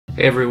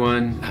Hey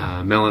everyone,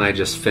 Mel and I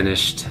just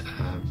finished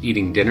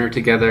eating dinner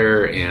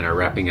together and are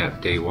wrapping up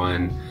day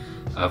one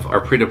of our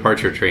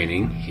pre-departure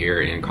training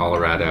here in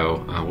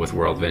Colorado with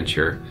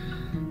WorldVenture.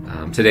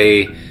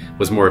 Today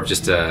was more of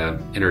just an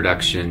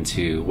introduction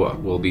to what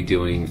we'll be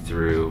doing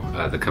through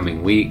the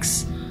coming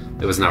weeks.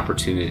 It was an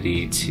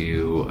opportunity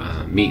to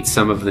meet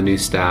some of the new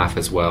staff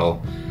as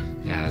well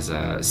as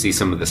see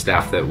some of the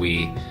staff that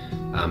we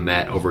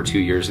met over 2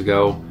 years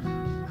ago.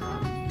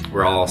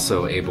 We're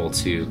also able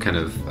to kind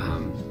of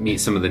meet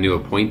some of the new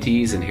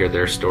appointees and hear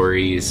their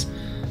stories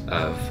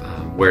of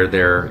where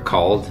they're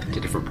called to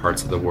different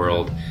parts of the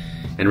world,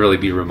 and really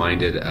be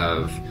reminded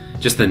of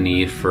just the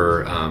need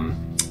for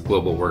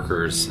global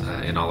workers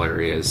in all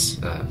areas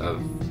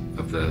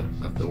of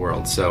the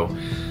world. So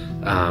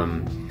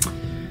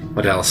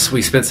what else?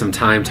 We spent some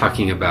time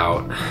talking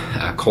about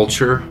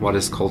culture, what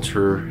is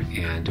culture,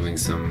 and doing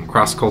some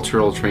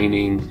cross-cultural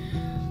training,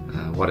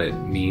 what it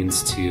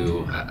means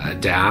to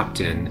adapt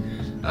and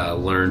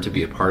learn to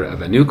be a part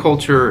of a new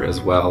culture,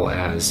 as well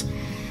as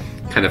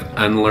kind of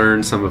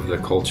unlearn some of the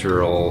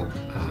cultural,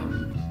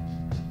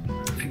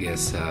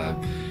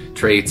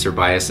 traits or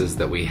biases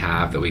that we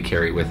have, that we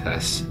carry with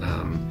us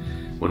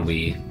when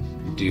we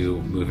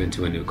do move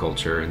into a new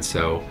culture. And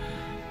so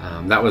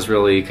that was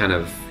really kind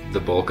of the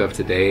bulk of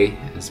today.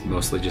 It's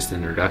mostly just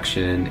an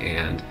introduction,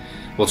 and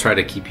we'll try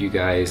to keep you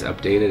guys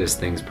updated as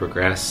things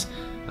progress.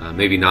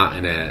 Maybe not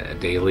in a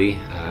daily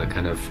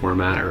kind of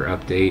format or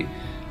update.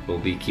 We'll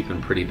be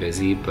keeping pretty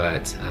busy,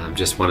 but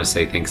just want to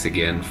say thanks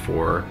again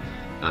for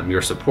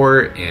your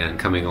support and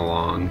coming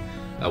along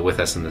with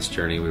us in this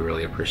journey. We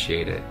really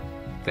appreciate it.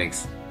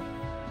 Thanks.